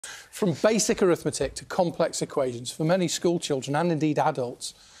From basic arithmetic to complex equations, for many school children and indeed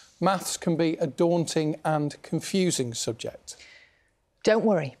adults, maths can be a daunting and confusing subject. Don't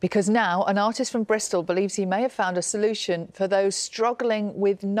worry, because now an artist from Bristol believes he may have found a solution for those struggling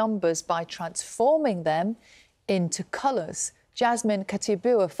with numbers by transforming them into colours. Jasmine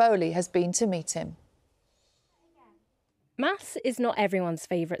Katibua-Foley has been to meet him. Maths is not everyone's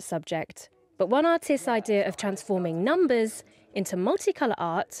favourite subject, but one artist's idea of transforming numbers into multicolour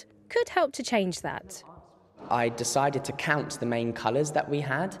art could help to change that. I decided to count the main colours that we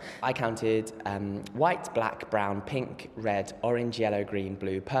had. I counted white, black, brown, pink, red, orange, yellow, green,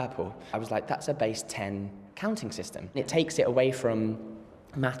 blue, purple. I was like, that's a base 10 counting system. It takes it away from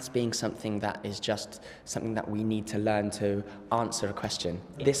maths being something that is just something that we need to learn to answer a question.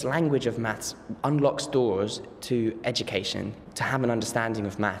 This language of maths unlocks doors to education. To have an understanding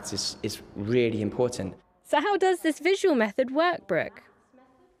of maths is really important. So how does this visual method work, Brooke?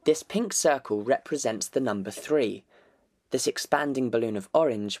 This pink circle represents the number 3. This expanding balloon of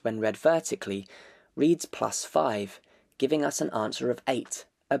orange, when read vertically, reads +5, giving us an answer of 8,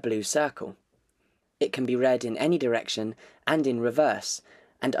 a blue circle. It can be read in any direction and in reverse,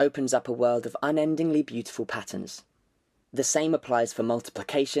 and opens up a world of unendingly beautiful patterns. The same applies for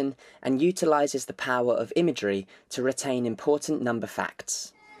multiplication and utilises the power of imagery to retain important number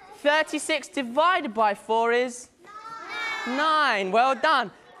facts. 36 divided by 4 is 9. Well done.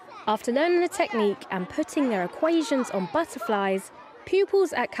 After learning the technique and putting their equations on butterflies,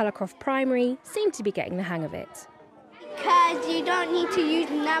 pupils at Crawford Primary seem to be getting the hang of it. Because you don't need to use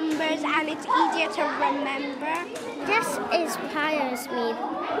numbers and it's easier to remember. This inspires me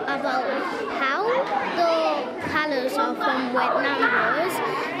about how the colours are formed with numbers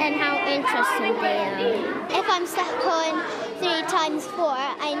and how interesting they are. If I'm stuck on 3 times 4,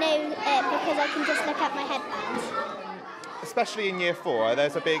 I know it because I can just look at my headband. Especially in Year 4,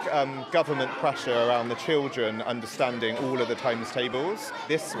 there's a big government pressure around the children understanding all of the times tables.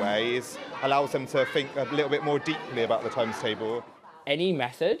 This way allows them to think a little bit more deeply about the times table. Any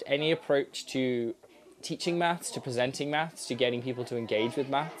method, any approach to teaching maths, to presenting maths, to getting people to engage with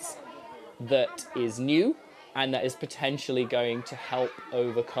maths that is new and that is potentially going to help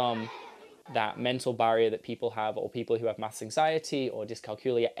overcome that mental barrier that people have, or people who have maths anxiety or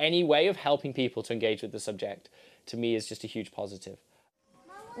dyscalculia, any way of helping people to engage with the subject, to me is just a huge positive.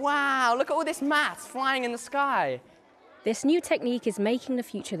 Wow, look at all this maths flying in the sky. This new technique is making the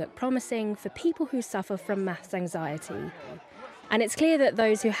future look promising for people who suffer from maths anxiety. And it's clear that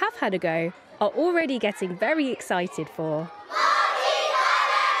those who have had a go are already getting very excited for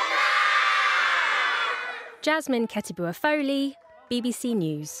Jasmine Katibua-Foley, BBC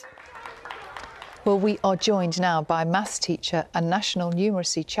News. Well, we are joined now by maths teacher and National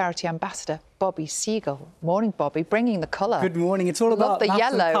Numeracy Charity Ambassador, Bobby Seagull. Morning, Bobby, bringing the colour. Good morning. It's all about the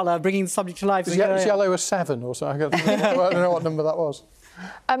yellow. And colour, bringing the subject to life. Is yellow a 7 or something? I don't know what number that was.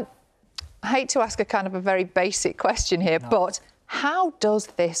 I hate to ask a kind of a very basic question here, but how does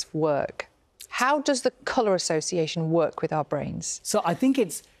this work? How does the colour association work with our brains? So I think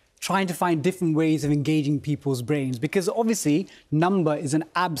it's trying to find different ways of engaging people's brains, because obviously number is an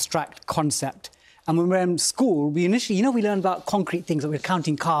abstract concept. And when we're in school, we initially, we learn about concrete things, like we're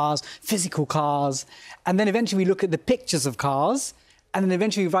counting cars, physical cars, and then eventually we look at the pictures of cars, and then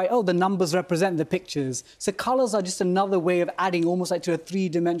eventually we write, oh, the numbers represent the pictures. So colours are just another way of adding almost like to a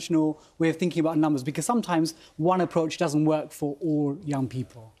three-dimensional way of thinking about numbers, because sometimes one approach doesn't work for all young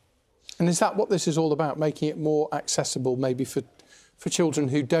people. And is that what this is all about, making it more accessible maybe for children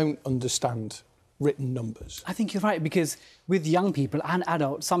who don't understand written numbers? I think you're right, because with young people and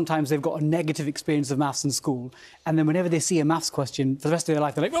adults, sometimes they've got a negative experience of maths in school, and then whenever they see a maths question for the rest of their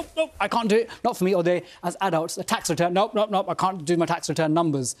life, they're like, nope, I can't do it, not for me. Or they, as adults, a tax return, nope, I can't do my tax return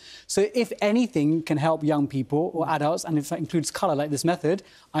numbers. So if anything can help young people or adults, and if that includes colour like this method,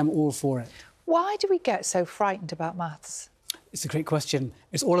 I'm all for it. Why do we get so frightened about maths? It's a great question.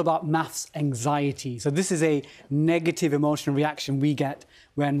 It's all about maths anxiety. So this is a negative emotional reaction we get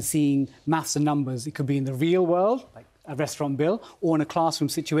when seeing maths and numbers. It could be in the real world, like a restaurant bill, or in a classroom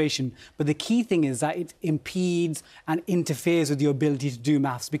situation. But the key thing is that it impedes and interferes with your ability to do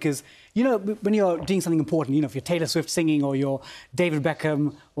maths. Because, when you're doing something important, if you're Taylor Swift singing or you're David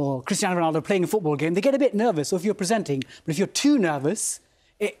Beckham or Cristiano Ronaldo playing a football game, they get a bit nervous. So if you're presenting, but if you're too nervous,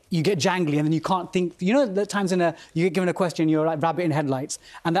 you get jangly and then you can't think. The times you get given a question, you're like rabbit in headlights.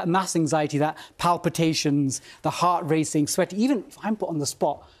 And that maths anxiety, that palpitations, the heart racing, sweaty. Even if I'm put on the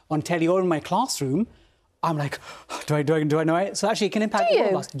spot on telly or in my classroom, I'm like, do I know it? So actually it can impact all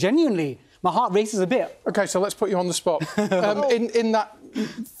of us. Genuinely. My heart races a bit. OK, so let's put you on the spot. In that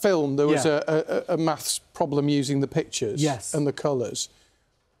film, there was a maths problem using the pictures and the colours.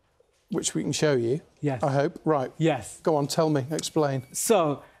 which we can show you. Yes. I hope. Right. Yes. Go on, tell me, explain.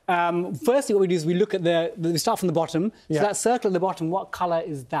 So, firstly, what we do is we look at we start from the bottom. Yeah. So that circle at the bottom, what colour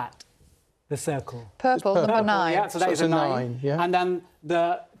is that? The circle. Purple, number 9. Yeah, so that is a 9. Yeah. And then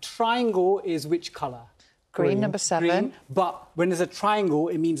the triangle is which colour? Green, number 7. Green. But when there's a triangle,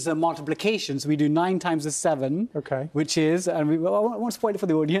 it means a multiplication. So we do 9 times the 7, Okay. which is, and I won't spoil it for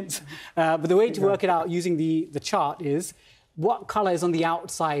the audience, but the way to work it out using the chart is, what colour is on the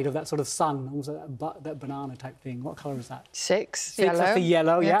outside of that sort of sun, almost like that banana type thing? What colour is that? 6, 6, yellow. that's the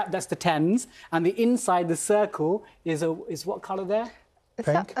yellow, yeah, that's the 10s. And the inside the circle is what colour there?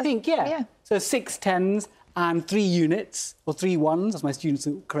 Pink. Pink, yeah. So 6 10s and 3 units, or 3 ones, as my students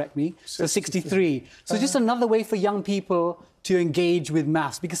will correct me, so 63. So just another way for young people to engage with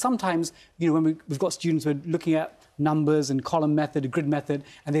maths, because sometimes, you know, when we've got students who are looking at numbers and column method, grid method,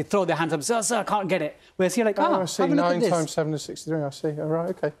 and they throw their hands up, sir, I can't get it. Whereas you're like, I see, have a look 9 at this. times 7 is 63, I see. All right,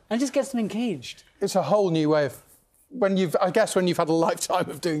 OK. And it just gets them engaged. It's a whole new way of... I guess when you've had a lifetime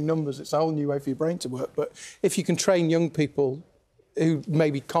of doing numbers, it's a whole new way for your brain to work. But if you can train young people who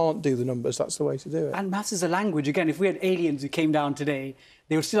maybe can't do the numbers, that's the way to do it. And maths is a language. Again, if we had aliens who came down today,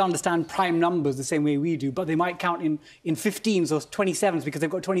 they would still understand prime numbers the same way we do, but they might count in 15s or 27s because they've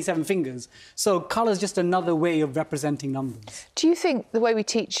got 27 fingers. So colour is just another way of representing numbers. Do you think the way we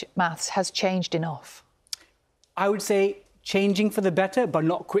teach maths has changed enough? I would say changing for the better, but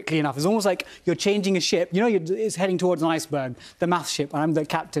not quickly enough. It's almost like you're changing a ship. You know, it's heading towards an iceberg, the maths ship, and I'm the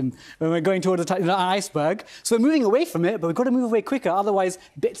captain. And we're going towards an iceberg. So we're moving away from it, but we've got to move away quicker, otherwise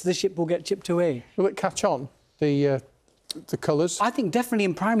bits of the ship will get chipped away. Will it catch on, the colours? I think definitely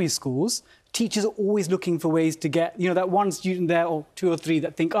in primary schools, teachers are always looking for ways to get, you know, that one student there or 2 or 3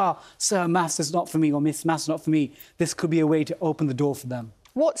 that think, sir, maths is not for me, or miss, maths is not for me. This could be a way to open the door for them.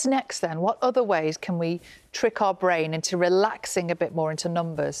 What's next then? What other ways can we trick our brain into relaxing a bit more into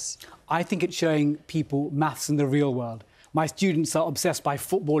numbers? I think it's showing people maths in the real world. My students are obsessed by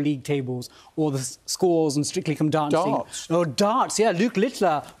football league tables or the scores and Strictly Come Dancing. Darts. Oh, darts, yeah. Luke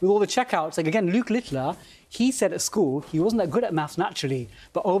Littler, with all the checkouts. Like, again, Luke Littler, he said at school he wasn't that good at maths naturally,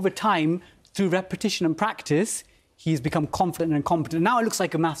 but over time, through repetition and practice, he's become confident and competent. Now it looks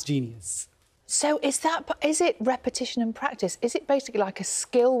like a maths genius. So is it repetition and practice? Is it basically like a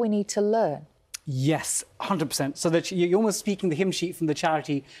skill we need to learn? Yes, 100%. So that you're almost speaking the hymn sheet from the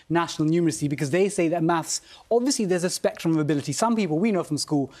charity National Numeracy, because they say that maths, obviously there's a spectrum of ability. Some people, we know from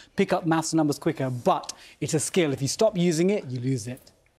school, pick up maths and numbers quicker, but it's a skill. If you stop using it, you lose it.